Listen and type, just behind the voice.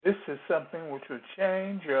This is something which will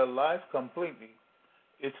change your life completely.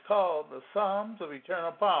 It's called the Psalms of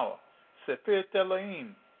Eternal Power, Sephir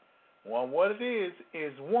Elohim. Well, what it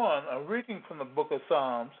is one, a reading from the book of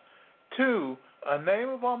Psalms, two, a name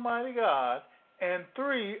of Almighty God, and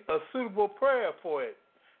three, a suitable prayer for it.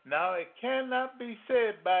 Now, it cannot be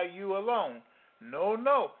said by you alone.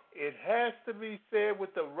 No. It has to be said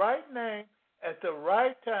with the right name at the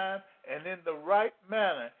right time and in the right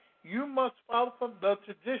manner. You must follow the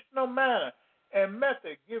traditional manner and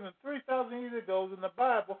method given 3,000 years ago in the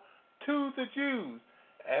Bible to the Jews.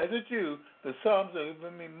 As a Jew, the Psalms have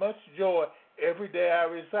given me much joy every day I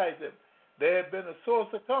recite them. They have been a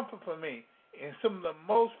source of comfort for me in some of the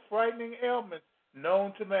most frightening ailments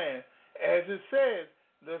known to man. As it says,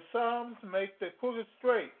 the Psalms make the crooked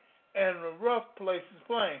straight and the rough places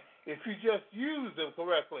plain if you just use them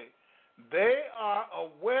correctly. They are a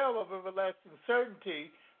well of everlasting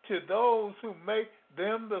certainty to those who make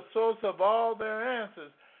them the source of all their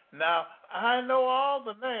answers. Now, I know all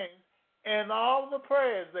the names and all the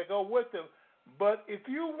prayers that go with them, but if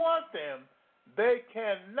you want them, they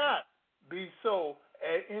cannot be sold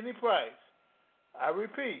at any price. I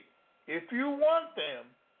repeat, if you want them,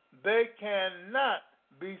 they cannot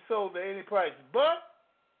be sold at any price, but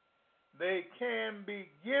they can be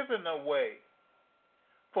given away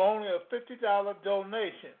for only a $50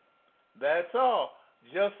 donation. That's all,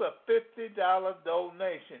 just a $50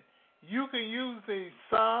 donation. You can use these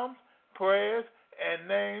psalms, prayers, and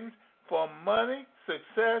names for money,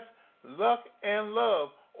 success, luck, and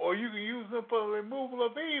love, or you can use them for the removal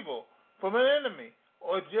of evil from an enemy,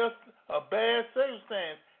 or just a bad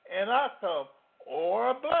circumstance, an outcome, or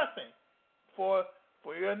a blessing for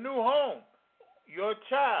your new home, your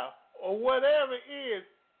child, or whatever it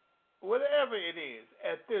is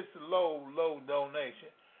at this low donation.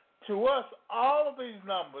 To us, all of these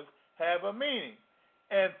numbers have a meaning,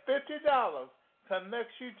 and $50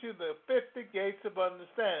 connects you to the 50 gates of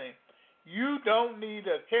understanding. You don't need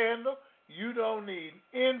a candle. You don't need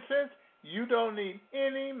incense. You don't need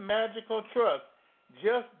any magical trust.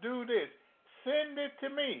 Just do this. Send it to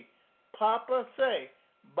me. Papa Say,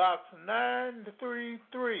 Box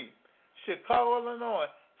 933, Chicago, Illinois,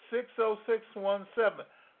 60617.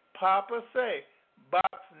 Papa Say,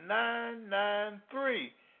 Box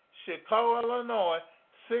 993, Chicago, Illinois,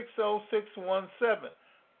 60617.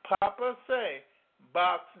 Papa Say,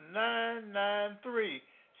 Box 993,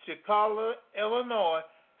 Chicago, Illinois,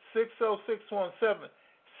 60617.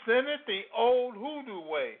 Send it the old Hoodoo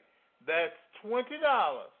way. That's $20,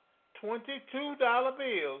 $22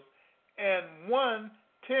 bills, and one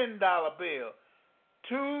 $10 bill.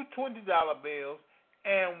 Two $20 bills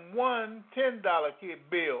and one $10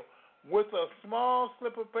 bill with a small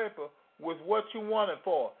slip of paper with what you want it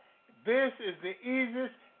for. This is the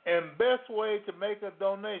easiest and best way to make a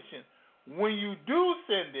donation. When you do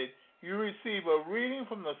send it, you receive a reading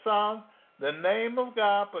from the Psalms, the name of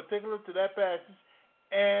God particular to that passage,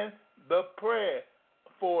 and the prayer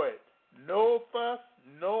for it. No fuss,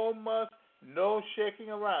 no muss, no shaking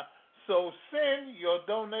around. So send your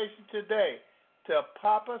donation today to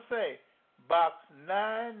Papa Say, Box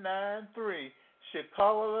 993,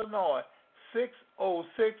 Chicago, Illinois,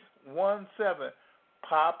 60617.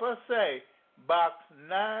 Papa Say, Box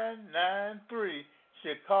 993,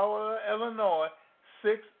 Chicago, Illinois,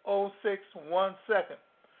 60617.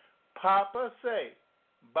 Papa Say,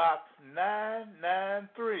 Box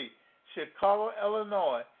 993, Chicago,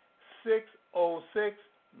 Illinois,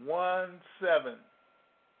 60617.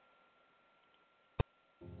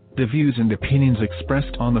 The views and opinions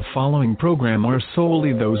expressed on the following program are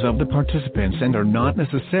solely those of the participants and are not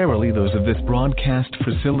necessarily those of this broadcast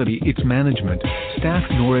facility, its management, staff,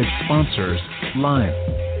 nor its sponsors. Live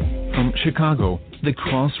from Chicago, the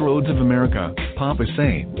crossroads of America, Papa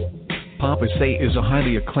Say. Papa Say is a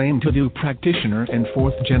highly acclaimed Hoodoo practitioner and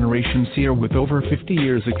fourth-generation seer with over 50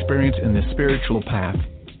 years' experience in the spiritual path,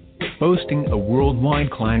 boasting a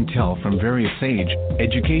worldwide clientele from various age,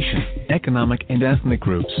 education, economic, and ethnic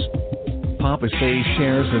groups. Papa Say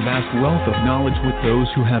shares a vast wealth of knowledge with those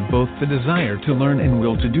who have both the desire to learn and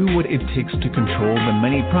will to do what it takes to control the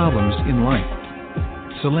many problems in life.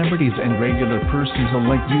 Celebrities and regular persons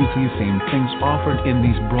alike use these same things offered in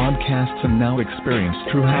these broadcasts and now experience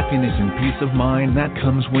true happiness and peace of mind that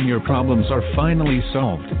comes when your problems are finally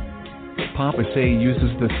solved. Papa Say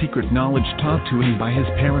uses the secret knowledge taught to him by his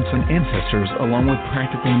parents and ancestors along with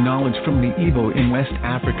practical knowledge from the Igbo in West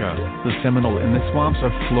Africa, the Seminole in the swamps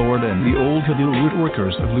of Florida, and the old Hoodoo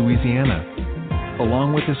rootworkers of Louisiana.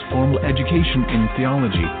 Along with his formal education in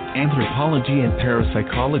theology, anthropology, and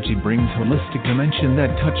parapsychology brings holistic dimension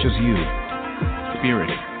that touches you,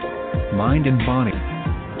 spirit, mind, and body.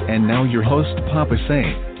 And now your host, Papa Say.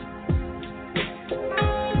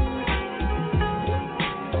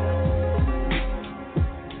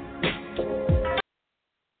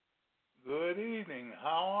 Good evening.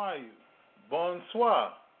 How are you?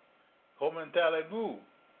 Bonsoir. Comment allez-vous?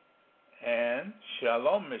 And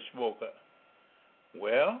Shalom Mishmocha.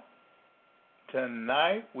 Well,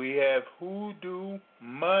 tonight we have Hoodoo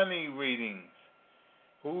Money Readings.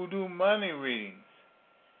 Hoodoo Money Readings.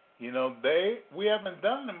 You know, we haven't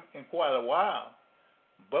done them in quite a while,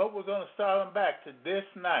 but we're going to start them back to this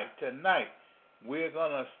night. Tonight, we're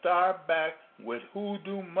going to start back with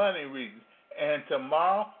Hoodoo Money Readings. And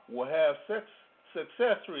tomorrow, we'll have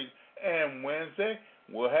success readings. And Wednesday,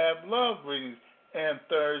 we'll have love readings. And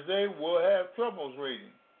Thursday, we'll have troubles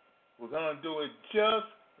readings. We're going to do it just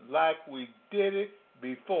like we did it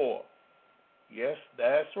before. Yes,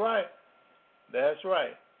 that's right. That's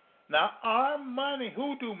right. Now, our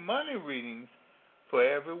Hoodoo Money Readings for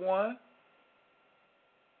everyone,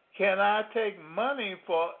 can I take money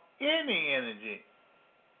for any energy?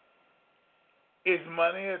 Is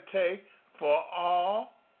money a take for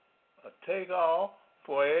all, a take all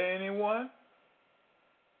for anyone?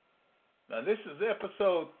 Now, this is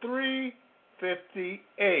episode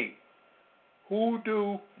 358,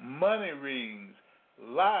 Hoodoo Money Readings,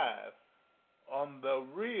 live on The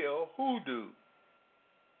Real Hoodoo.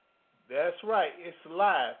 That's right, it's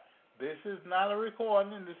live. This is not a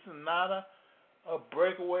recording. This is not a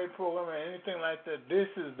breakaway program or anything like that. This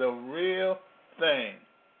is the real thing.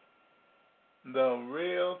 The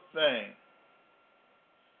real thing.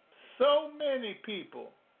 So many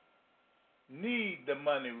people need the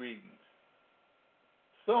money readings.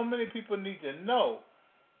 So many people need to know,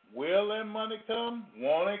 will their money come?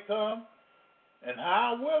 Won't it come? And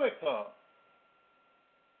how will it come?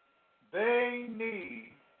 They need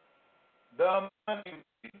the money.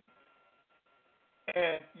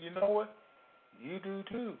 And you know what? You do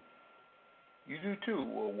too. You do too.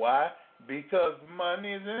 Well, why? Because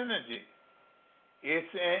money is energy.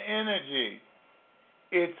 It's an energy.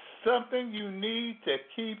 It's something you need to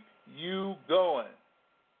keep you going.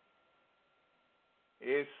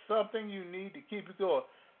 It's something you need to keep it going.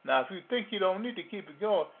 Now, if you think you don't need to keep it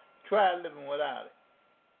going, try living without it.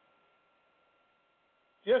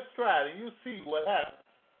 Just try it and you'll see what happens.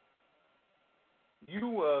 You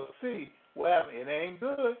will see what happens. It ain't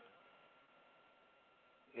good.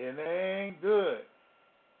 It ain't good.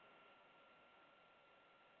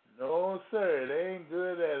 No, sir, it ain't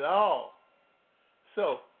good at all.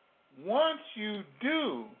 So, once you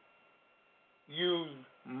do use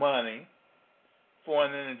money for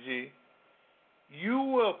an energy, you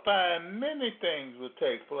will find many things will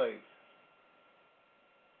take place.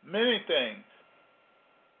 Many things.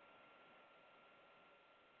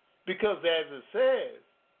 Because as it says,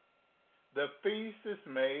 the feast is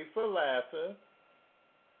made for laughter,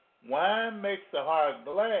 wine makes the heart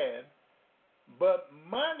glad, but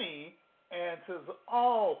money answers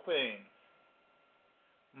all things.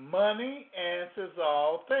 Money answers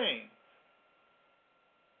all things.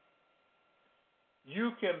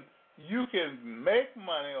 You can make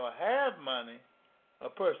money or have money, a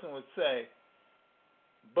person would say,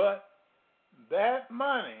 but that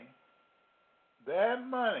money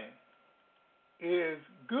is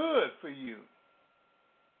good for you.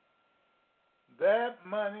 That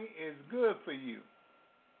money is good for you.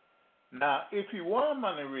 Now, if you want a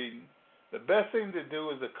money reading, the best thing to do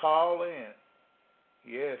is to call in.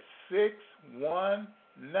 Yes,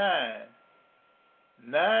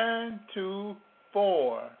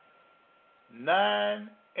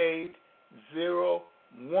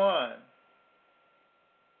 619-924-9801.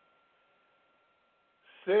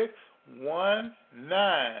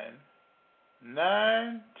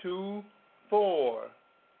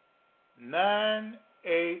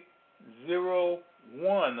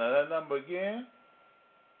 Now that number again,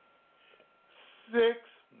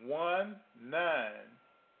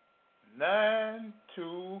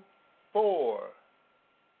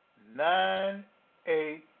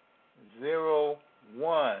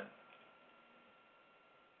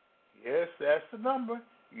 Yes, that's the number.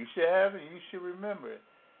 You should have it. You should remember it.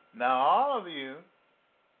 Now, all of you,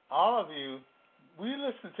 we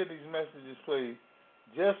listen to these messages, please.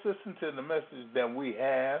 Just listen to the message that we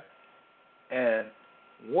have and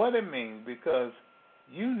what it means, because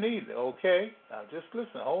you need it, okay? Now, just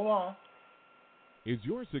listen. Hold on. Is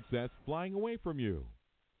your success flying away from you?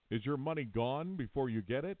 Is your money gone before you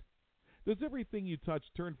get it? Does everything you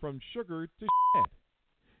touch turn from sugar to shit?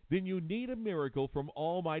 Then you need a miracle from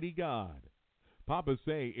Almighty God. Papa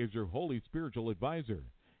Say is your holy spiritual advisor.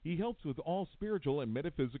 He helps with all spiritual and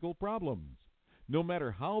metaphysical problems. No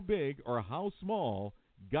matter how big or how small,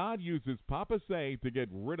 God uses Papa Say to get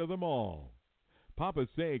rid of them all. Papa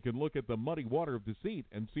Say can look at the muddy water of deceit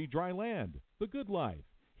and see dry land, the good life,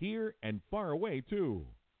 here and far away too.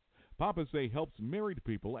 Papa Say helps married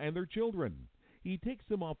people and their children. He takes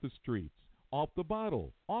them off the streets, off the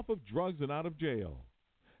bottle, off of drugs and out of jail.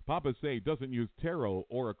 Papa Say doesn't use tarot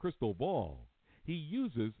or a crystal ball. He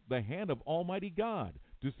uses the hand of Almighty God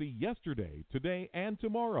to see yesterday, today, and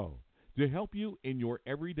tomorrow to help you in your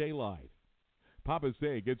everyday life. Papa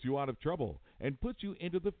Say gets you out of trouble and puts you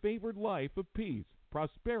into the favored life of peace,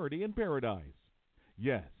 prosperity, and paradise.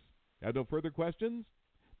 Yes. Have no further questions?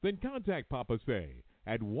 Then contact Papa Say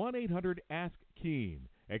at 1-800-ASK-KEEN,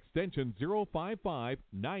 extension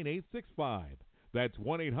 055-9865. That's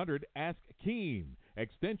 1-800-ASK-KEEN,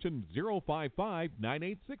 extension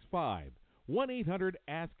 055-9865.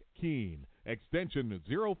 1-800-ASK-KEEN, extension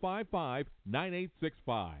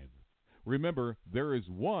 055-9865. Remember, there is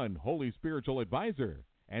one Holy Spiritual Advisor,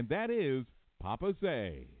 and that is Papa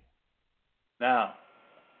Say. Now,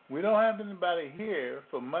 we don't have anybody here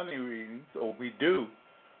for money readings, or we do.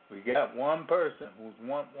 We got one person who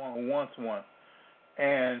wants one,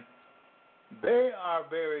 and they are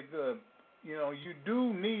very good. You know, you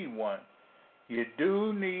do need one. You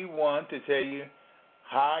do need one to tell you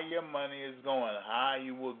how your money is going, how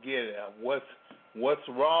you will get it, what's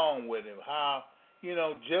wrong with it, how, you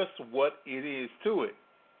know, just what it is to it.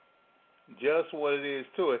 Just what it is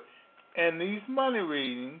to it. And these money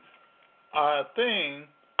readings are a thing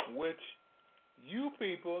which you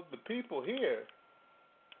people, the people here,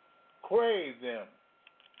 crave them.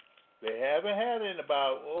 They haven't had it in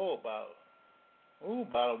about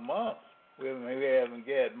a month. We maybe haven't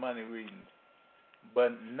had money readings.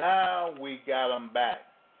 But now we got them back.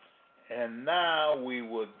 And now we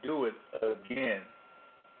will do it again.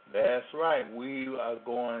 That's right. We are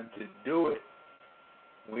going to do it.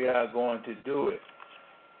 We are going to do it.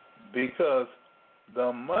 Because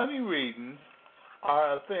the money readings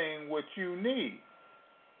are a thing which you need.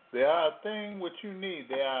 They are a thing which you need.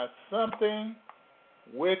 They are something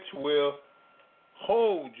which will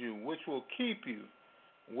hold you, which will keep you,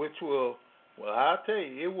 which will, well, I'll tell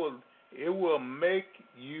you, it will make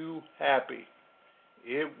you happy.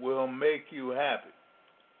 It will make you happy.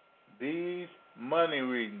 These money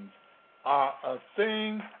readings are a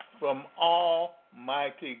thing from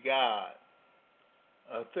Almighty God.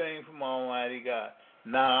 A thing from Almighty God.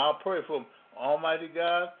 Now, I'll pray for Almighty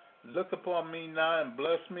God. Look upon me now and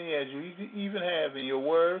bless me as you even have in your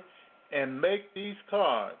word, and make these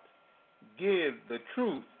cards give the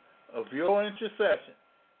truth of your intercession,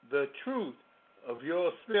 the truth of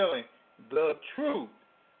your spelling, the truth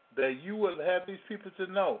that you will have these people to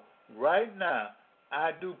know. Right now,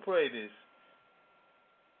 I do pray this.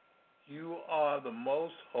 You are the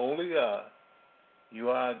most holy God. You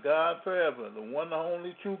are God forever, the one and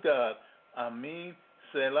only true God. Amen.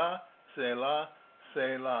 Selah, Selah,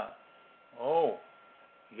 Selah. Oh,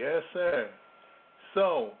 yes, sir.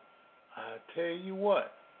 So, I tell you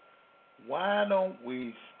what, why don't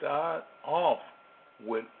we start off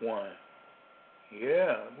with one?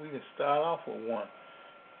 Yeah, we can start off with one,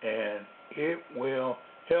 and it will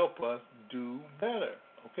help us do better,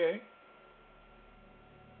 okay?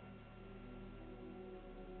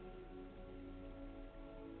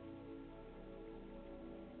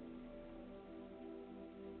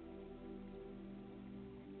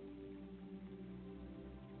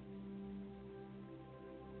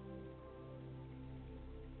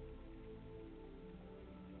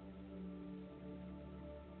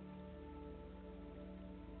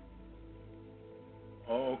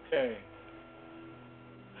 Okay.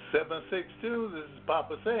 762, this is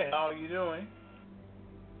Papa Say. How are you doing?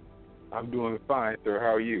 I'm doing fine, sir.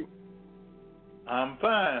 How are you? I'm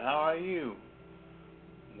fine. How are you?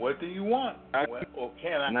 What do you want? Or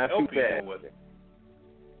can I help you with it?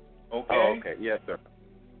 Okay? Oh, okay. Yes, sir.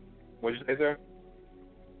 What did you say, sir?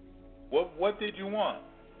 What did you want?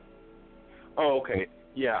 Oh, okay.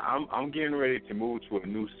 Yeah, I'm getting ready to move to a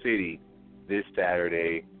new city this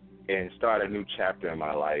Saturday and start a new chapter in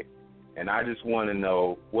my life. And I just want to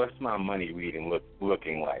know, what's my money reading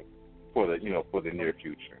looking like for the near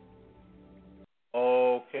future.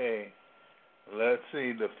 Okay. Let's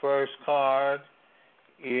see. The first card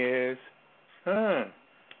is a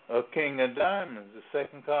King of Diamonds. The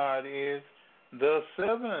second card is the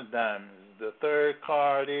Seven of Diamonds. The third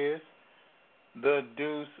card is the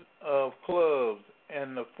Deuce of Clubs.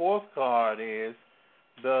 And the fourth card is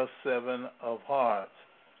the Seven of Hearts.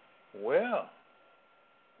 Well.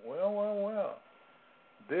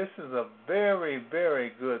 This is a very,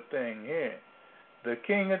 very good thing here. The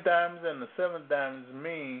King of Diamonds and the Seven of Diamonds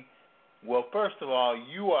mean, well, first of all,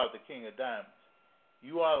 you are the King of Diamonds.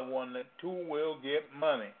 You are the one who will get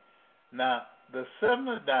money. Now, the seven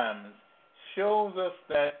of diamonds shows us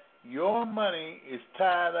that your money is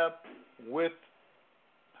tied up with,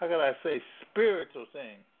 how can I say, spiritual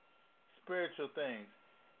things. Spiritual things.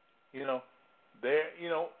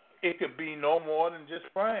 It could be no more than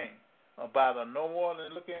just praying about it, no more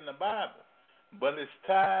than looking in the Bible, but it's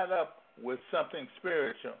tied up with something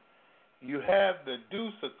spiritual. You have the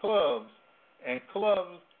deuce of clubs, and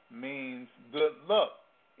clubs means good luck.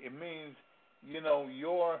 It means,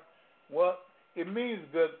 it means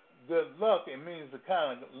good luck. It means the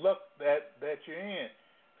kind of luck that you're in.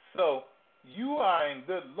 So you are in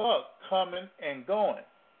good luck coming and going.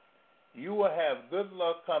 You will have good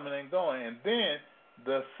luck coming and going. And then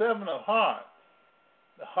the seven of hearts.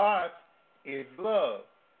 The heart is love.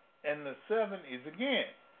 And the seven is, again,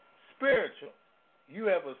 spiritual. You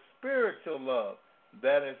have a spiritual love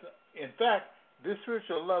that is, in fact, this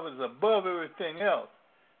spiritual love is above everything else.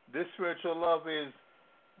 This spiritual love is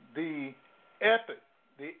the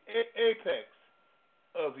apex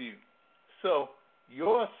of you. So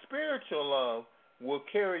your spiritual love will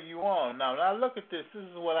carry you on. Now, when I look at this, this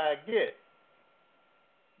is what I get.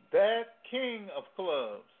 That king of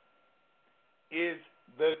clubs is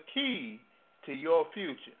the key to your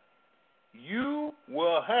future. You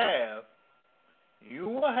will have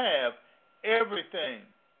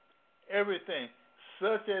everything,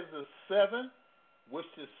 such as the seven, which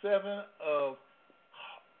the seven of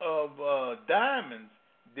diamonds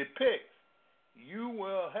depicts. You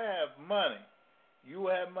will have money. You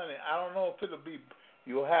will have money. I don't know if it'll be,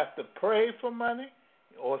 you'll have to pray for money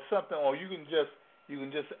or something, or you can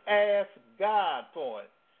just ask God for it.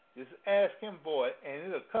 Just ask Him for it, and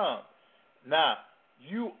it'll come. Now,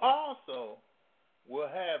 you also will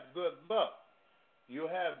have good luck. You'll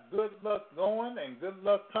have good luck going and good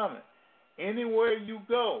luck coming. Anywhere you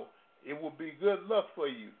go, it will be good luck for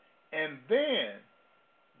you. And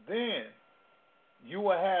then you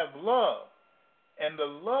will have love. And the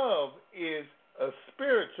love is a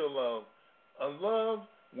spiritual love, a love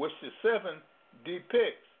which the seven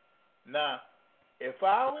depicts. Now, if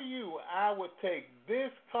I were you, I would take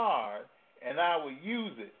this card and I would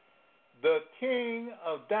use it. The King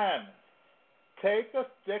of Diamonds. Take a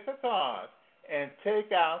card and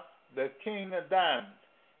take out the King of Diamonds,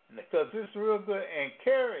 because it's real good, and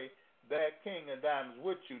carry that King of Diamonds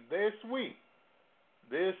with you this week.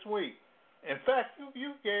 In fact,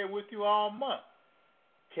 you carry it with you all month.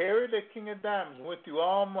 Carry the King of Diamonds with you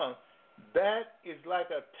all month. That is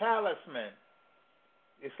like a talisman.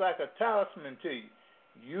 It's like a talisman to you.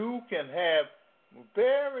 You can have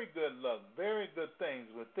very good luck, very good things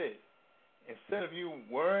with this. Instead of you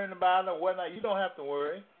worrying about it or whatnot, you don't have to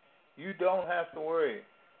worry. You don't have to worry,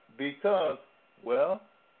 because, well,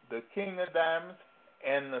 the King of Diamonds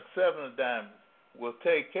and the Seven of Diamonds will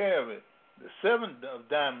take care of it. The Seven of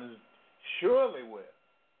Diamonds surely will.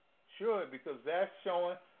 Surely, because that's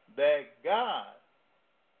showing that God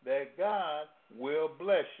will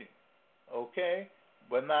bless you. Okay?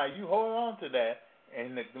 But now you hold on to that,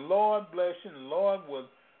 and the Lord bless you, and the Lord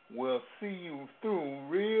will see you through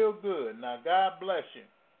real good. Now, God bless you.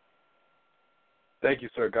 Thank you,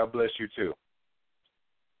 sir. God bless you, too.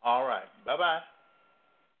 All right. Bye-bye.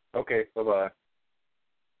 Okay. Bye-bye.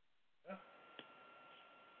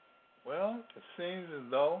 Well, it seems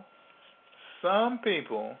as though some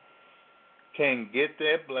people can get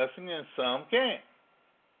their blessing and some can't.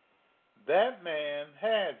 That man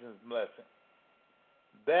has his blessing.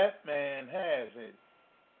 That man has it.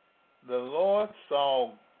 The Lord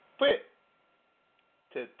saw fit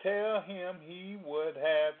to tell him he would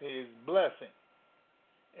have his blessing.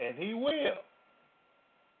 And he will.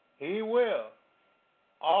 He will.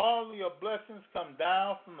 All your blessings come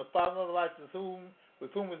down from the Father of lights,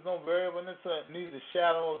 with whom is no variableness, neither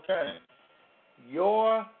shadow of turning.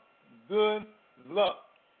 Your good luck,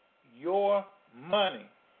 your money,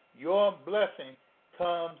 your blessing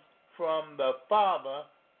comes from the Father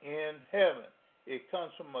in heaven. It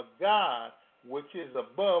comes from a God which is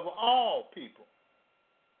above all people.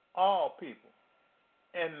 All people.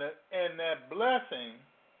 And that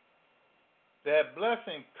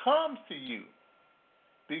blessing comes to you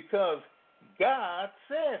because God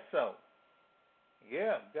said so.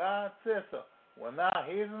 Yeah, God said so. Well, now,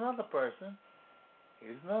 here's another person.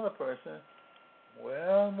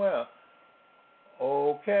 Well.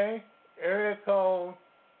 Okay. Area code.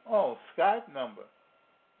 Oh, Skype number.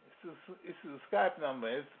 It's a Skype number.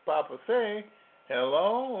 It's Papa say,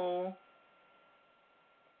 hello.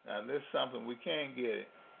 Now, this is something we can't get it.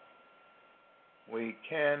 We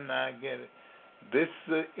cannot get it. This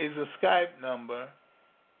is a Skype number.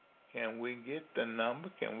 Can we get the number?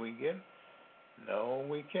 Can we get it? No,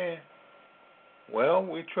 we can't. Well,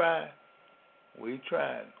 we tried. We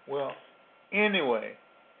tried. Well, anyway,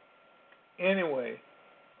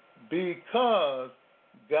 because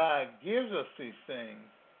God gives us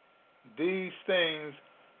these things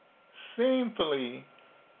seemingly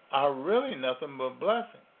are really nothing but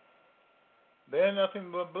blessings. They're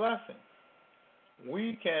nothing but blessings.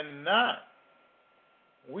 We cannot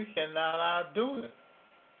outdo it.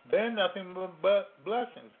 They're nothing but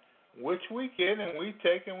blessings, which we get and we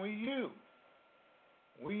take and we use.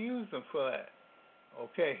 We use them for that.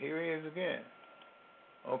 Okay, here he is again.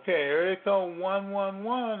 Okay, area code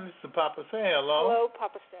 111. This is Papa Say. Hello. Hello,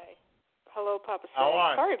 Papa Say. Hello, Papa Say. How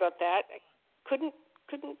are you? Sorry about that. I couldn't.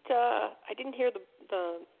 I didn't hear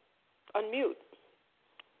the unmute.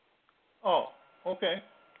 Oh, okay.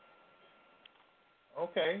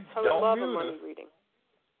 Okay. So Don't I love mute a money us. reading.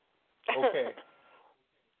 Okay.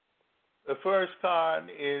 The first card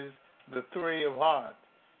is the Three of Hearts.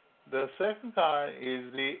 The second card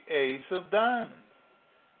is the Ace of Diamonds.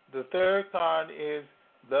 The third card is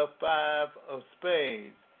the Five of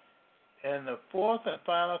Spades. And the fourth and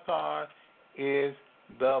final card is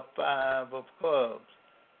the Five of Clubs.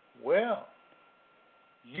 Well,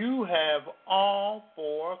 you have all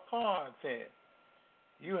four cards here.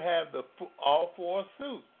 You have all four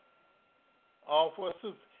suits. All four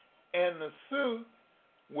suits. And the suit,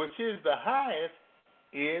 which is the highest,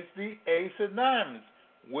 is the Ace of Diamonds,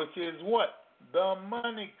 which is what? The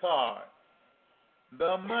money card.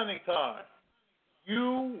 The money card.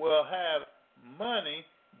 You will have money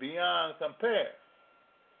beyond compare.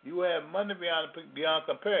 You have money beyond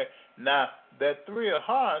compare. Now, that Three of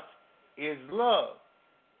Hearts is love.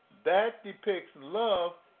 That depicts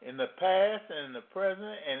love in the past and in the present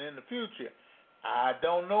and in the future. I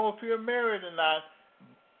don't know if you're married or not,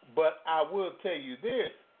 but I will tell you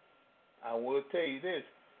this.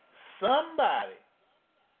 Somebody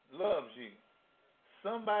loves you.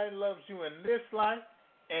 Somebody loves you in this life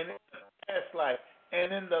and in the past life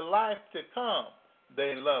and in the life to come.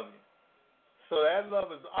 They love you. So that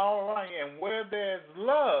love is all right. And where there's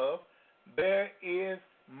love, there is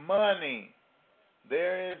money.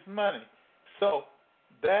 There is money. So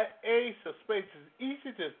that Ace of Spades is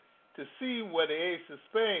easy to see where the Ace of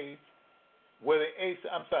Spades, the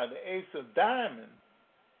Ace of Diamonds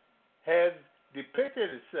has depicted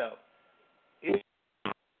itself. It's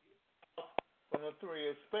from the Three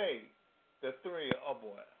of Spades. The Three of,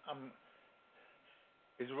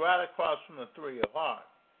 it's right across from the Three of Hearts,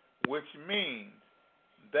 which means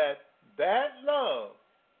that love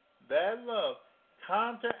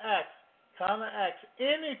counteracts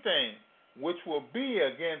anything which will be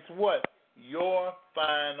against what? Your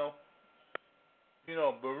final,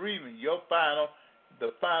 bereavement,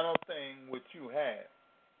 the final thing which you have,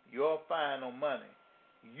 your final money.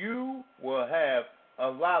 You will have a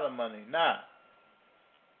lot of money. Now,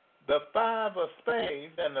 the Five of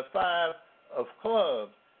Spades and the Five of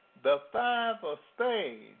Clubs, the Five of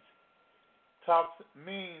Spades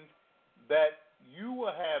means that you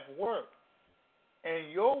will have work.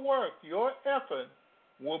 And your work, your effort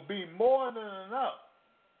will be more than enough.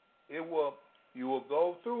 You will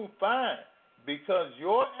go through fine because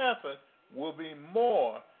your effort will be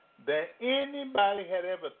more than anybody had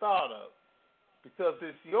ever thought of because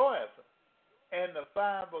it's your effort. And the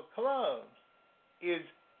Five of Clubs is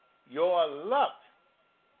your luck.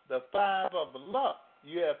 The Five of Luck.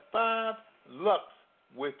 You have 5 lucks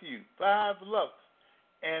with you. 5 lucks.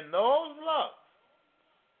 And those lucks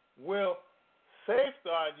will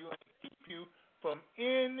safeguard you and keep you from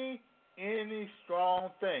any strong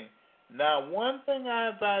thing. Now, one thing I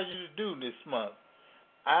advise you to do this month,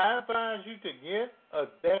 I advise you to get a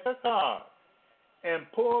deck of cards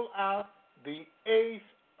and pull out the Ace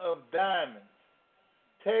of Diamonds.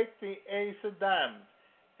 Take the Ace of Diamonds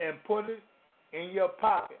and put it in your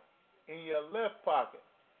pocket, in your left pocket.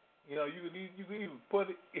 You can even put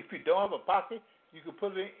it, if you don't have a pocket, you can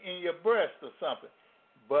put it in your breast or something.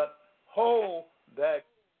 But hold that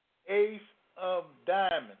Ace of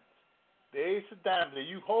Diamonds. The Ace of Diamonds. If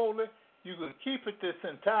you hold it, you can keep it this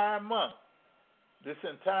entire month.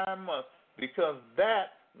 Because that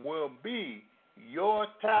will be your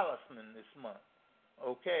talisman this month.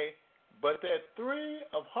 Okay? But that Three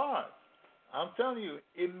of Hearts, I'm telling you,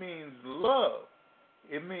 it means love.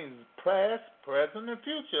 It means past, present, and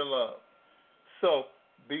future love. So,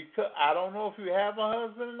 because I don't know if you have a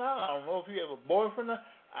husband or not, I don't know if you have a boyfriend or not,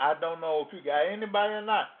 I don't know if you got anybody or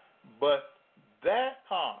not, but that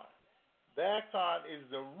card is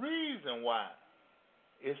the reason why.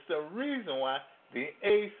 It's the reason why the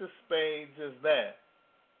Ace of Spades is there.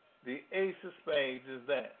 The Ace of Spades is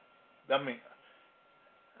there.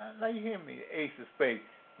 Now you hear me, the ace of spades.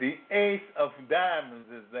 The ace of diamonds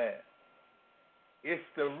is that. It's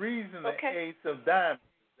the reason the ace of diamonds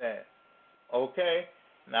is that. Okay?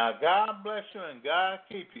 Now, God bless you and God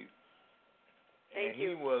keep you. Thank you.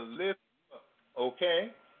 He will lift you up.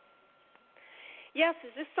 Okay? Yes,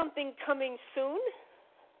 is this something coming soon?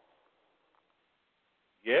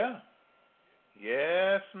 Yeah.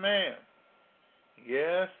 Yes, ma'am.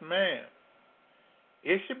 Yes, ma'am.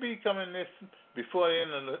 It should be coming before the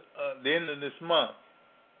end of this month.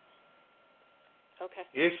 Okay.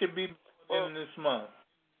 It should be before the end of this month.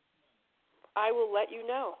 I will let you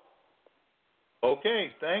know.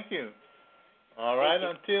 Okay, thank you. All right,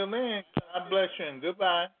 until then, God bless you and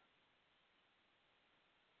goodbye.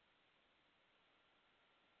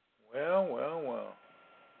 Well.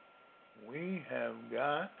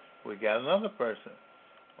 We got another person.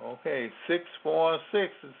 Okay,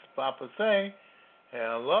 646 is Papa Say.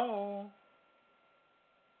 Hello.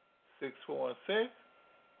 646.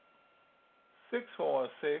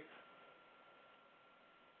 646.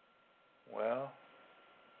 Well,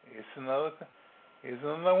 it's another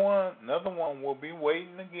one. Another one. We'll be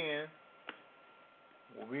waiting again.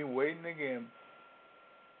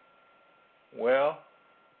 Well,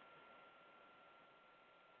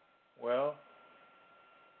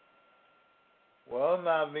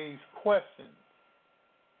 now these questions.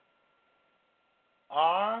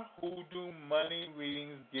 Are Hoodoo Money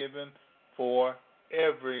Readings given for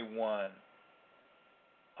everyone?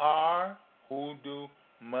 Are Hoodoo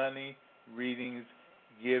Money Readings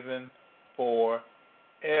given for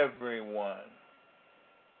everyone?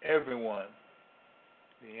 Everyone.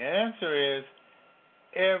 The answer is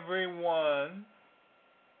everyone.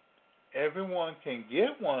 Everyone can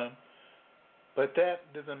get one, but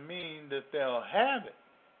that doesn't mean that they'll have it.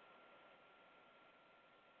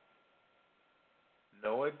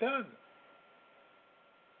 No, it doesn't.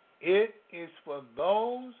 It is for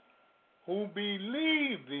those who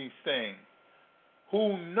believe these things,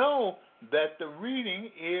 who know that the reading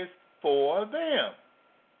is for them.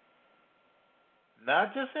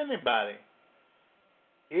 Not just anybody.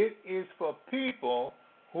 It is for people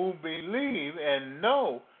who believe and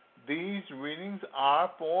know these readings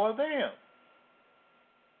are for them.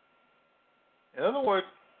 In other words,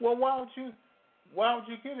 well, why would you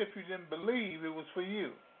get it if you didn't believe it was for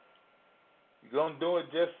you? You're gonna do it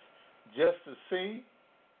just to see?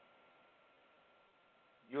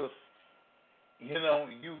 You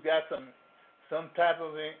got some type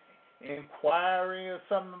of inquiry or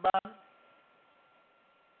something about it?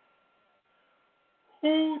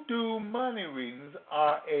 Hoodoo money readings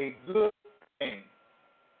are a good thing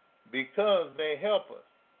because they help us.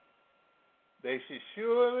 They should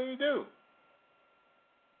surely do.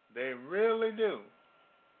 They really do.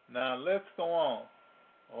 Now let's go on.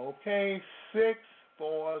 Okay,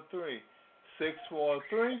 643.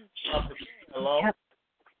 643. Hello.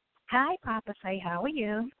 Hi, Papa Say. How are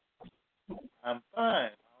you? I'm fine.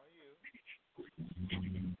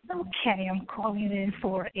 How are you? Okay, I'm calling in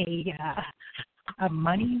for a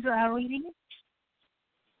money reading.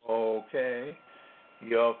 Okay.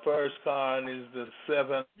 Your first card is the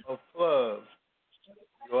 7 of clubs.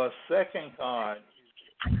 Your second card is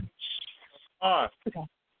the heart. Okay.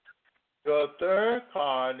 Your third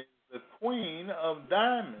card is the Queen of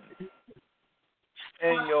Diamonds.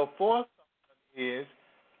 And your fourth card is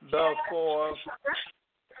the 4 of Cups.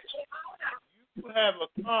 You have a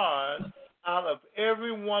card out of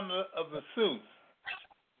every one of the suits,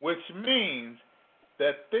 which means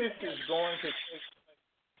that this is going to take place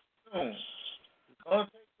soon. It's going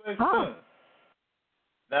to take place soon.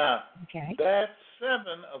 Now, that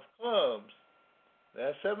 7 of clubs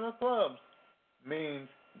means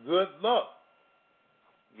good luck.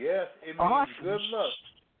 Yes, it means good luck.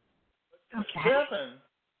 But the 7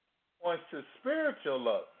 points to spiritual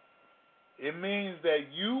luck. It means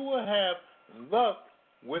that you will have luck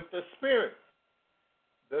with the spirit.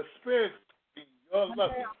 The spirit is your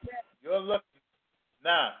lucky. You're lucky.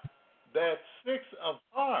 Now, that 6 of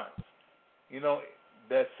hearts,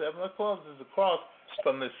 that 7 of clubs is across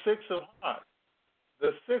from the 6 of hearts.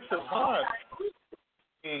 The 6 of hearts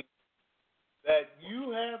means that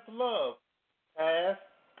you have love, past,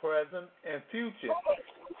 present, and future.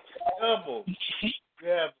 Double. You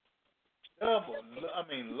have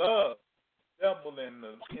love. Double in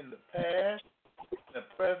the past, in the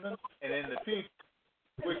present, and in the future.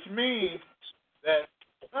 Which means that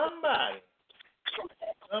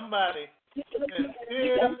somebody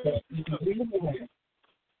sincerely,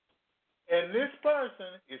 and this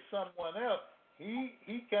person is someone else.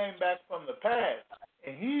 He came back from the past,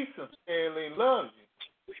 and he sincerely loves you.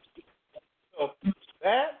 So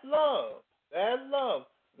that love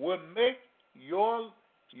will make your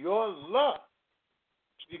luck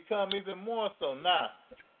become even more so. Now,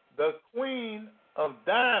 the Queen of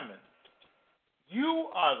Diamonds, you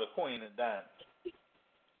are the Queen of Diamonds.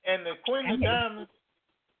 And the Queen of Diamonds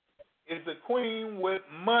is the queen with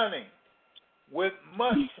money, with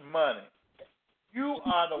much money. You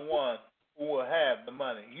are the one who will have the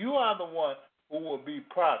money. You are the one who will be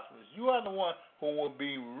prosperous. You are the one who will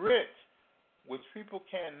be rich, which people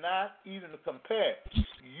cannot even compare.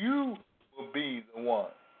 You will be the one.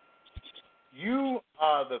 You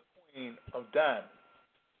are the Queen of Diamonds.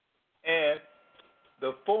 And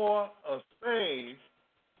the Four of Spades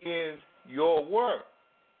is your work.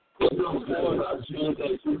 You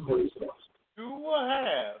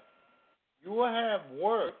will have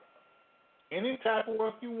work, any type of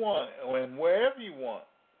work you want, and wherever you want.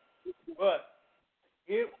 But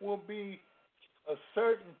it will be a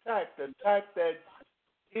certain type, the type that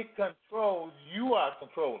it controls. You are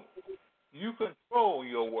controlling. You control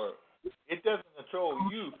your work. It doesn't control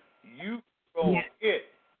you. You control it.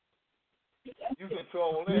 You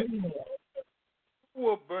control it. It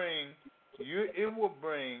will bring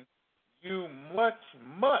you much,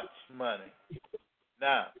 much money.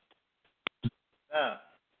 Now,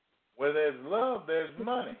 where there's love, there's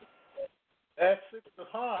money. That Six of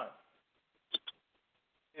Hearts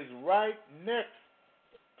is right next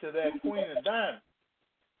to that Queen of Diamonds.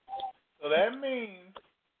 So that means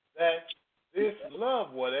that this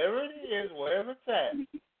love, whatever it is, wherever it's at,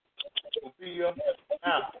 will be your money.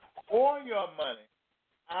 Now, for your money,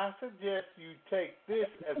 I suggest you take this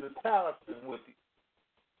as a talisman with you.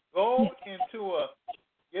 Go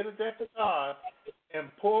get a deck of cards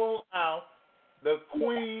and pull out the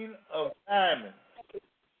Queen of Diamonds.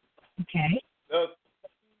 Okay. The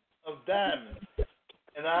Queen of Diamonds.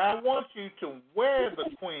 And I want you to wear the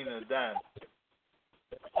Queen of Diamonds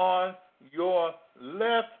on your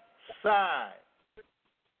left side.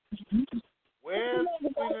 Wear the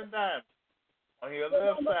Queen of Diamonds on your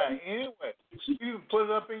left side. Anyway, you can put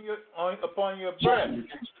it upon your breast.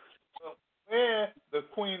 So wear the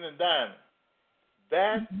Queen of Diamonds.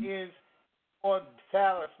 That is your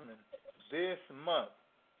talisman this month.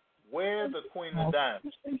 Wear the Queen of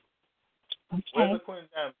Diamonds. Wear the Queen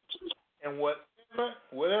of Diamonds. And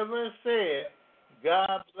whatever is said,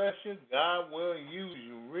 God bless you. God will use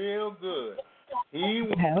you real good. He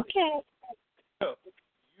will. Okay.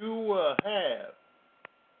 You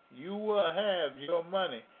will have your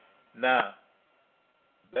money. Now,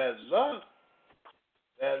 that luck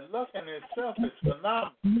in itself is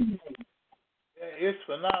phenomenal. It's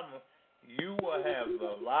phenomenal. You will have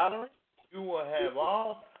the lottery. You will have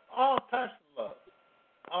all types of luck.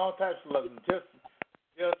 All types of luck. Just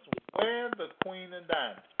wear the Queen of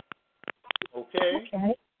Diamonds. Okay?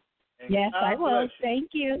 Okay. And yes, God I will. You.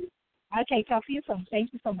 Thank you. Okay, talk to you soon.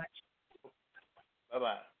 Thank you so much.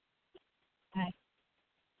 Bye-bye. Bye.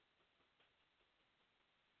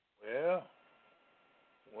 Well.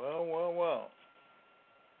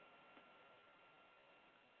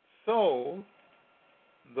 So,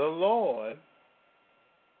 the Lord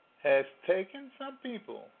has taken some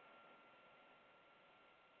people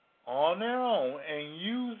on their own and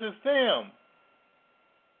uses them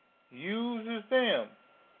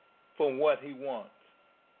for what he wants.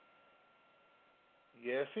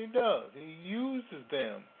 Yes, he does. He uses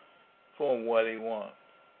them for what he wants.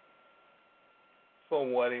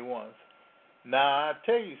 Now, I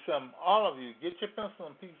tell you something, all of you, get your pencil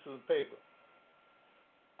and piece of paper.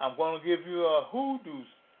 I'm going to give you a hoodoo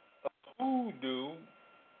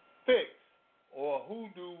fix or a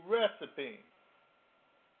hoodoo recipe.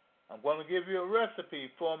 I'm going to give you a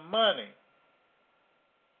recipe for money.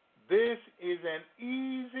 This is an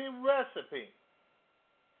easy recipe.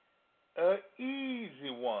 An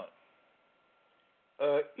easy one.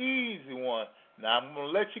 Now, I'm going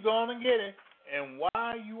to let you go on and get it. And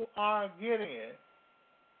while you are getting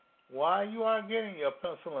your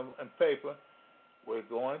pencil and paper, we're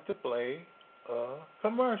going to play a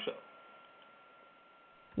commercial.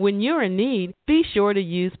 When you're in need, be sure to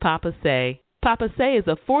use Papa Say. Papa Say is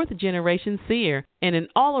a fourth-generation seer and an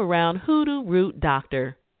all-around hoodoo root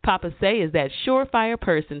doctor. Papa Say is that surefire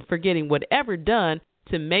person for getting whatever done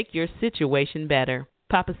to make your situation better.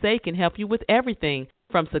 Papa Say can help you with everything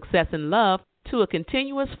from success in love to a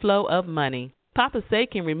continuous flow of money. Papa Say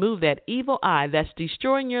can remove that evil eye that's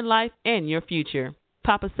destroying your life and your future.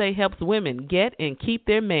 Papa Say helps women get and keep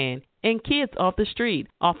their man and kids off the street,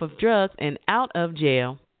 off of drugs, and out of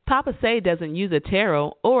jail. Papa Say doesn't use a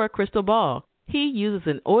tarot or a crystal ball. He uses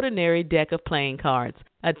an ordinary deck of playing cards,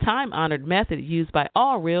 a time-honored method used by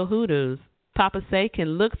all real hoodoos. Papa Say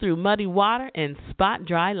can look through muddy water and spot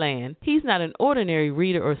dry land. He's not an ordinary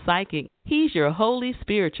reader or psychic. He's your holy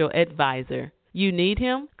spiritual advisor. You need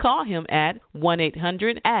him? Call him at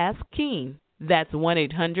 1-800-ASK-KEEN. That's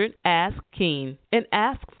 1-800-ASK-KEEN. And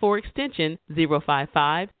ask for extension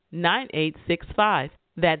 055-9865.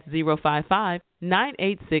 That's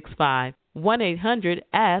 055-9865.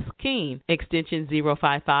 1-800-ASK-KEEN. Extension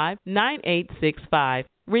 055-9865.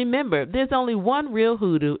 Remember, there's only one real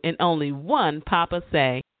hoodoo and only one Papa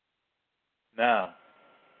Say. Now,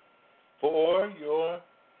 for your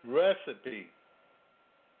recipe,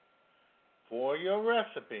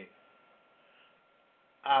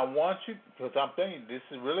 I want you, because I'm thinking this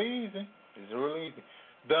is really easy.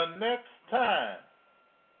 The next time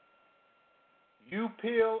you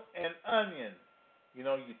peel an onion,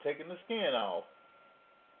 you're taking the skin off.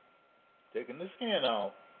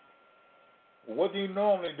 What do you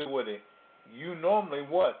normally do with it? You normally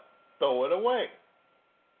what? Throw it away.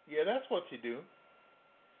 Yeah, that's what you do.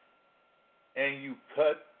 And you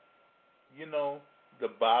cut, the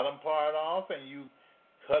bottom part off, and you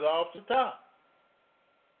cut off the top.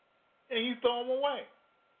 And you throw them away.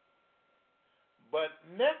 But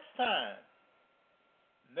next time,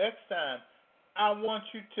 I want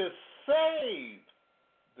you to save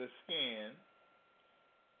the skin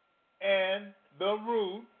and the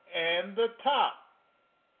root and the top.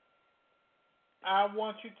 I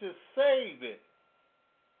want you to save it.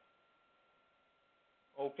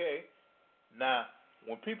 Okay? Now,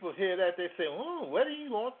 when people hear that, they say, "Oh, what do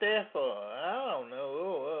you want that for?" I don't know.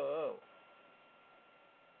 Oh.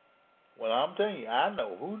 Well, I'm telling you, I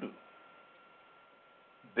know hoodoo.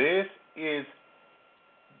 This is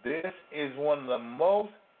one of the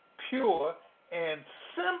most pure and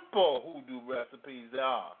simple hoodoo recipes there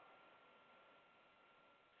are.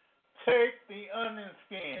 Take the onion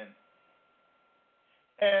skin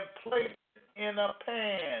and place it in a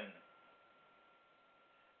pan.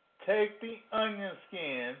 Take the onion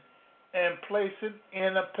skin and place it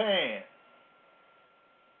in a pan.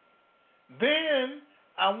 Then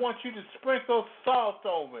I want you to sprinkle salt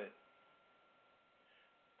over it.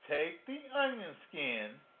 Take the onion skin,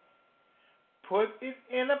 put it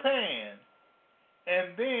in a pan,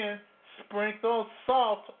 and then sprinkle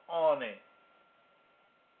salt on it.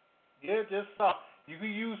 Yeah, just salt. You can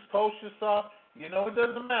use kosher salt. It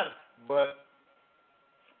doesn't matter. But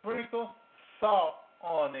sprinkle salt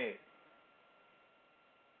on it.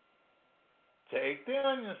 Take the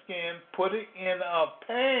onion skin, put it in a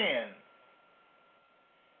pan,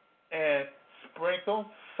 and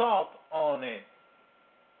sprinkle salt on it.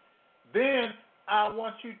 Then I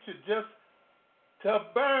want you to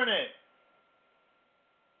burn it.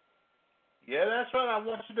 Yeah, that's right. I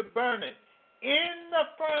want you to burn it in the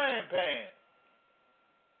frying pan.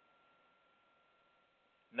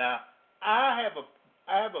 Now, I have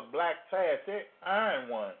a black cast iron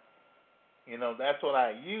one. That's what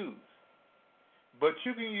I use. But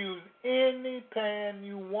you can use any pan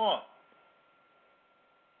you want.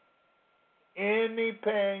 Any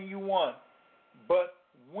pan you want. But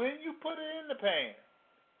when you put it in the pan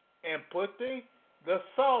and put the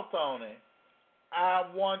salt on it, I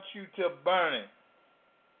want you to burn it.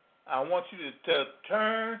 I want you to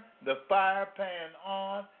turn the fire pan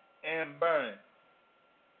on and burn it.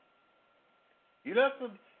 You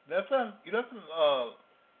doesn't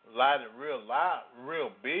light it real loud,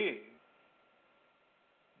 real big.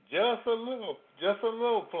 Just a little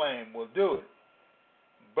flame will do it.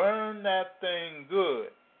 Burn that thing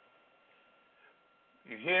good.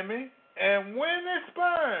 You hear me? And when it's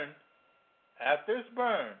burned, after it's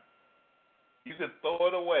burned, you can throw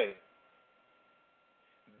it away.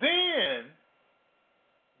 Then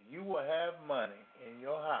you will have money in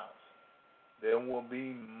your house. There will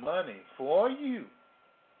be money for you,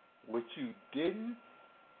 which you didn't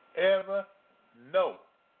ever know.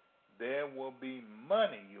 There will be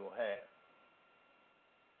money you'll have.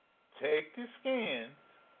 Take the skins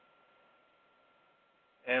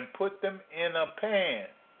and put them in a pan.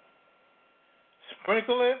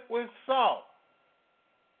 Sprinkle it with salt.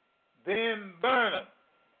 Then burn them.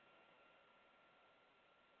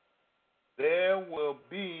 There will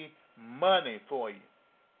be money for you.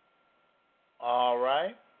 All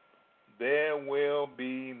right? There will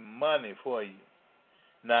be money for you.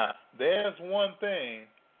 Now, there's one thing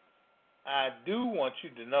I do want you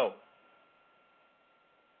to know.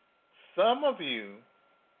 Some of you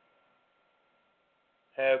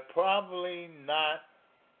have probably not,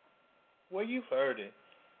 well, you've heard it.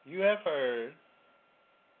 You've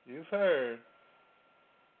heard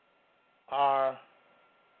our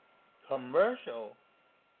commercial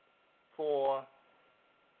for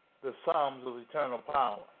the Psalms of Eternal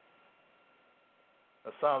Power.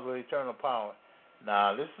 the Psalms of Eternal Power.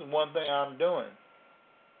 Now, this is one thing I'm doing.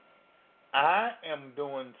 I am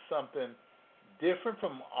doing something different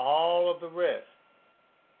from all of the rest.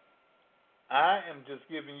 I am just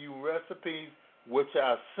giving you recipes which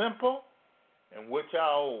are simple and which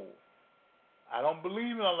are old. I don't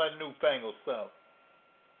believe in all that newfangled stuff.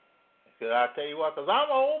 Because I tell you what, because I'm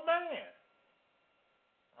an old man.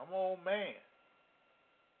 I'm an old man.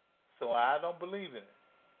 So I don't believe in it.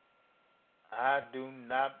 I do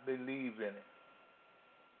not believe in it.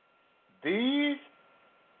 These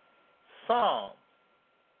Psalms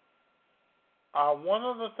are one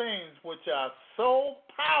of the things which are so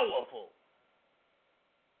powerful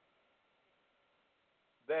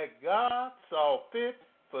that God saw fit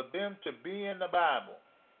for them to be in the Bible.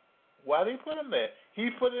 Why did he put them there? He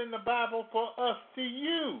put it in the Bible for us to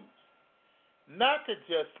use. Not to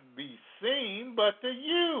just be seen, but to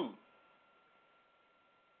use.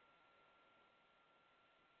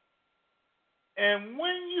 And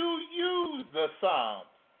when you use the Psalms,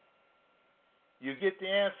 you get the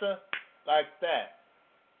answer like that.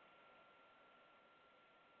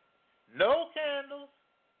 No candles,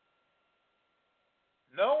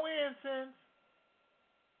 no incense,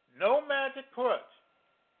 no magic crutch.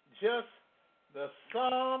 Just the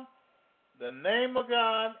Psalm, the name of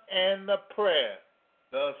God, and the prayer.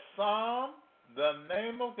 The Psalm, the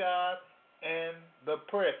name of God, and the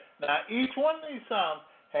prayer. Now, each one of these Psalms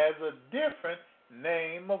has a different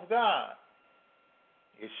name of God.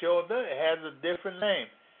 It sure does. It has a different name.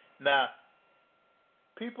 Now,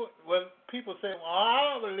 people say, well,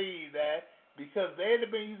 I don't believe that because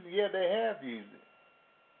they've been using it. Yeah, they have used it.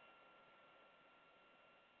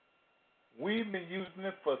 We've been using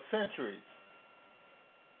it for centuries.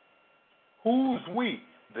 Who's we?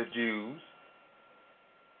 The Jews.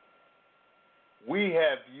 We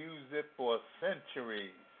have used it for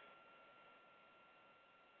centuries.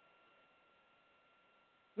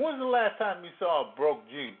 When was the last time you saw a broke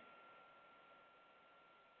Jew?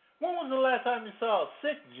 When was the last time you saw a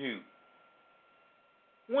sick Jew?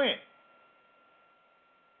 When?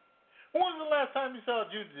 When was the last time you saw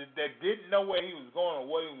a Jew that didn't know where he was going or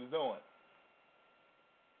what he was doing?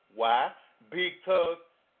 Why? Because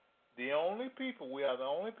we are the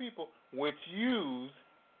only people which use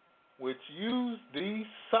these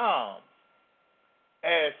Psalms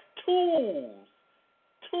as tools,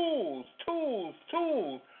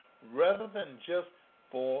 rather than just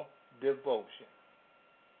for devotion.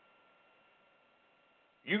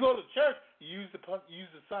 You go to church, you use the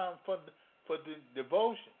Psalms for the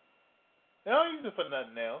devotion. They don't use it for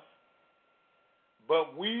nothing else.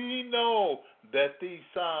 But we know that these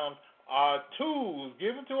Psalms are tools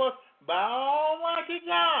given to us by Almighty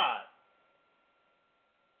God.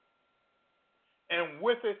 And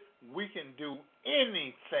with it, we can do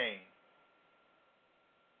anything.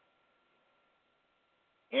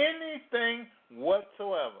 Anything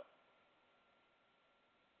whatsoever.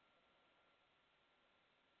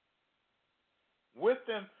 With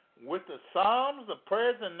them, with the Psalms, the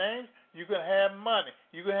prayers, and names, you can have money.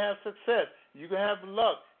 You can have success. You can have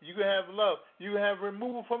luck. You can have love. You can have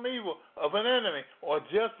removal from evil of an enemy, or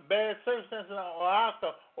just bad circumstances or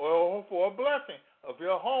outcome, or for a blessing of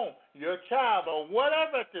your home, your child, or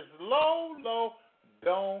whatever. This low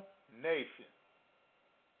donation.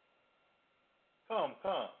 Come.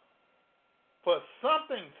 For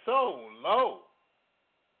something so low,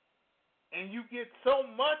 and you get so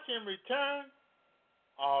much in return,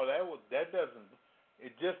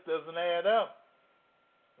 it just doesn't add up.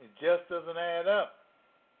 It just doesn't add up.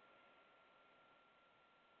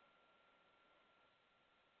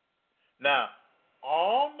 Now,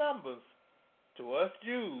 all numbers to us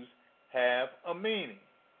Jews have a meaning.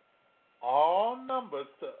 All numbers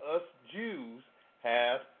to us Jews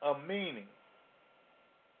have a meaning.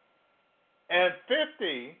 And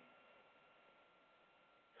 50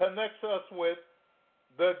 connects us with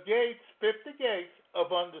the gates, 50 gates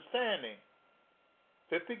of understanding.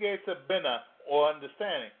 50 gates of Bina, or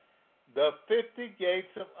understanding. The 50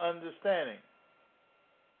 gates of understanding.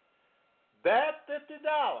 That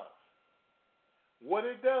 $50, what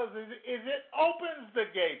it does is it opens the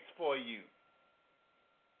gates for you.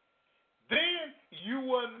 Then you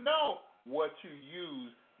will know what you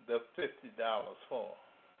use the $50 for.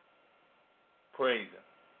 Praise Him.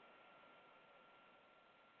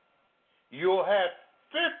 You'll have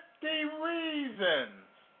 50 reasons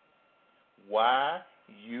why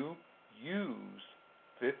you use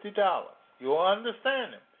 $50. You'll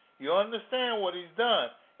understand Him. You'll understand what He's done.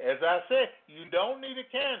 As I said, you don't need a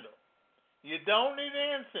candle. You don't need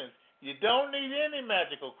incense. You don't need any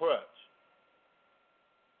magical crutch.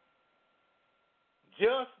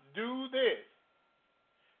 Just do this.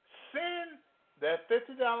 send that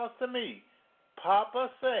 $50 to me. Papa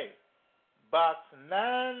Say, Box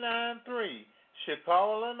 993,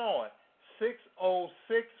 Chicago, Illinois,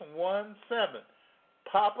 60617.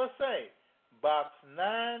 Papa Say, Box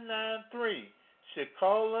 993,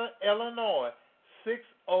 Chicago, Illinois,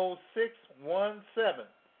 60617.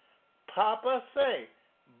 Papa Say,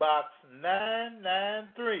 Box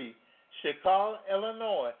 993, Chicago,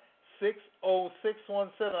 Illinois,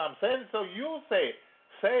 60617. I'm saying it so you'll say it.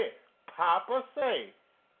 Say it. Papa Say,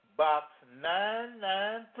 Box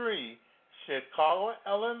 993, Chicago,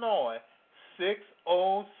 Illinois,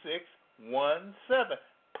 60617.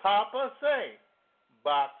 Papa Say,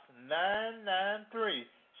 Box 993,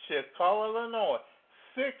 Chicago, Illinois,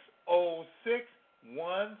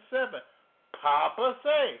 60617. Papa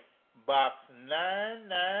Say, Box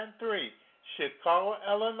 993, Chicago,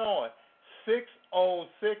 Illinois,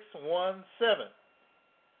 60617.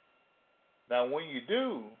 Now, when you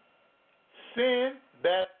do, send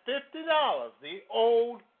that $50 the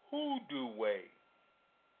old Hoodoo way.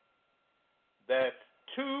 That's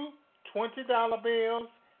two $20 bills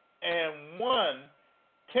and one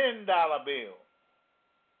 $10 bill.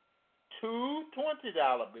 Two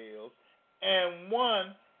 $20 bills and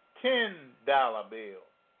one $10 bill.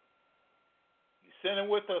 You send it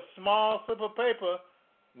with a small slip of paper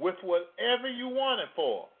with whatever you want it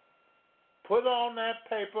for. Put on that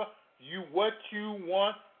paper what you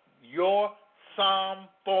want your sum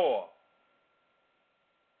for.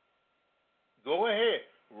 Go ahead,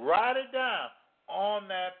 write it down on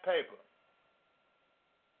that paper.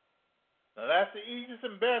 Now that's the easiest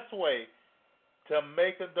and best way to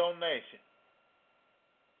make a donation.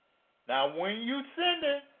 Now when you send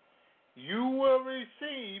it, you will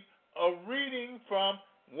receive a reading from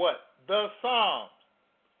what? The Psalms.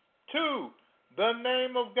 2, the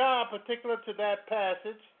name of God particular to that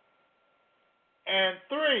passage. And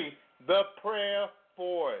 3, the prayer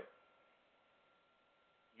for it.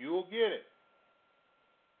 You'll get it.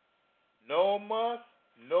 No muss,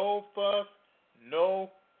 no fuss, no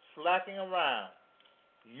slacking around.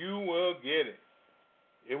 You will get it.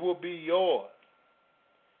 It will be yours.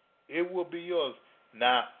 It will be yours.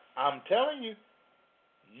 Now, I'm telling you,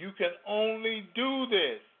 you can only do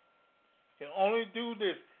this. You can only do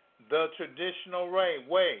this the traditional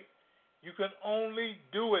way. You can only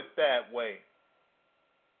do it that way.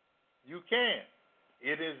 You can.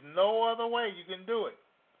 It is no other way you can do it.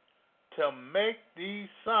 To make these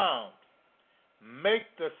psalms, make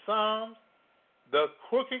the psalms, the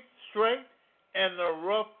crooked straight, and the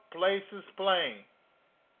rough places plain.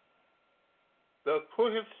 The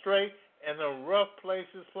crooked straight and the rough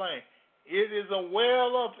places plain. It is a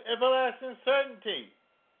well of everlasting certainty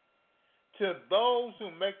to those who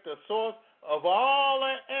make the source of all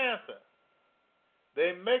their answers.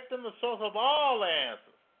 They make them the source of all their answers.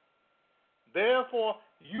 Therefore,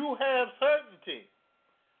 you have certainty.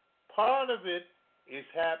 Part of it is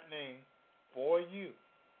happening for you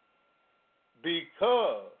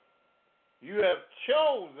because you have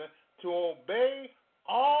chosen to obey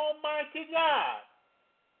Almighty God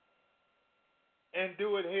and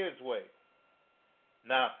do it His way.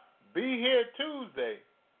 Now, be here Tuesday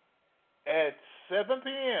at 7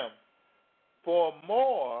 p.m. for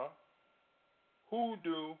more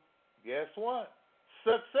Hoodoo, guess what?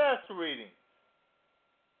 Success reading.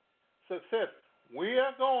 Success.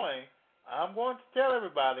 I'm going to tell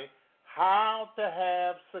everybody how to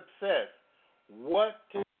have success, what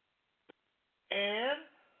to do, and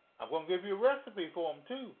I'm going to give you a recipe for them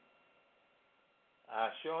too.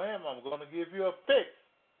 I sure am. I'm going to give you a fix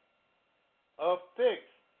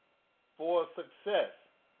for success.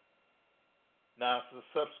 Now, to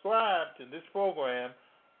subscribe to this program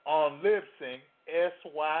on LibSyn,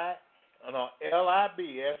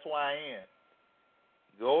 LIBSYN.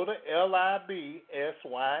 Go to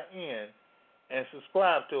LIBSYN and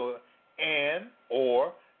subscribe to it, and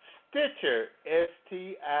or Stitcher,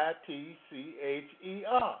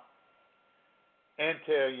 STITCHER, and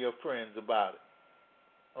tell your friends about it.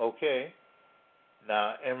 Okay?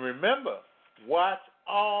 Now, and remember, watch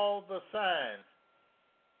all the signs.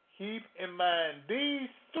 Keep in mind these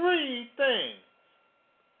 3 things.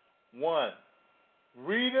 1,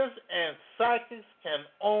 readers and psychics can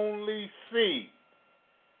only see,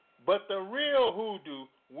 but the real hoodoo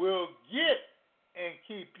will get and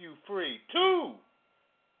keep you free. 2,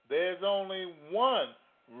 there's only one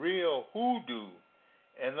real hoodoo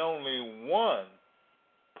and only one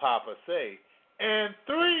Papa Say. And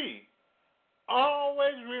 3,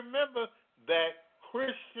 always remember that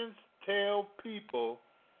Christians tell people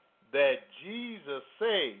that Jesus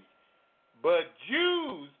saves, but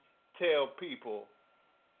Jews tell people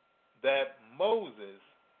that Moses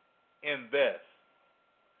invest.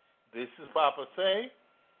 This is Papa Say.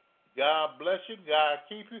 God bless you, God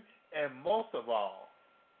keep you, and most of all,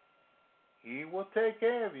 He will take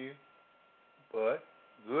care of you. But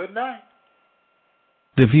good night.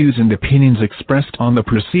 The views and opinions expressed on the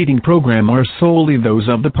preceding program are solely those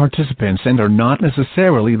of the participants and are not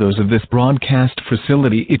necessarily those of this broadcast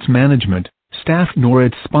facility, its management, staff, nor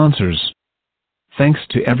its sponsors. Thanks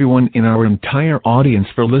to everyone in our entire audience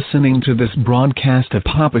for listening to this broadcast of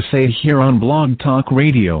Papa Say here on Blog Talk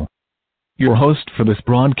Radio. Your host for this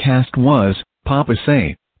broadcast was Papa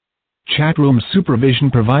Say. Chatroom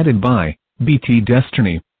supervision provided by BT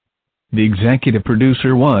Destiny. The executive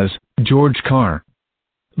producer was George Carr.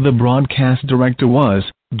 The broadcast director was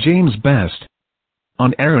James Best.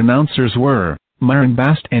 On-air announcers were Myron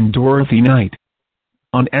Bast and Dorothy Knight.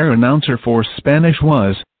 On-air announcer for Spanish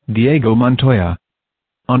was Diego Montoya.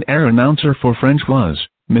 On-air announcer for French was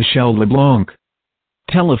Michelle LeBlanc.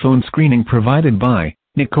 Telephone screening provided by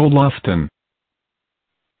Nicole Lofton.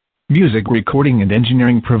 Music recording and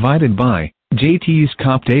engineering provided by JT's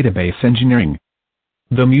Cop Database Engineering.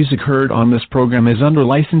 The music heard on this program is under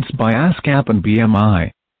license by ASCAP and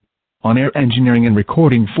BMI. On-air engineering and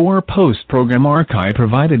recording for post-program archive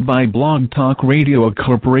provided by Blog Talk Radio, a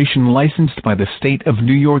corporation licensed by the state of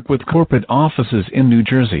New York with corporate offices in New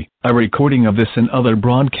Jersey. A recording of this and other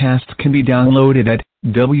broadcasts can be downloaded at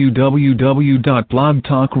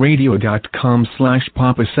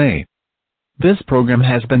www.blogtalkradio.com/papasay. This program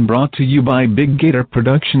has been brought to you by Big Gator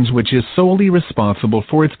Productions, which is solely responsible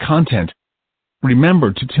for its content.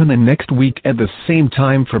 Remember to tune in next week at the same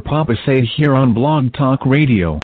time for Papa Say here on Blog Talk Radio.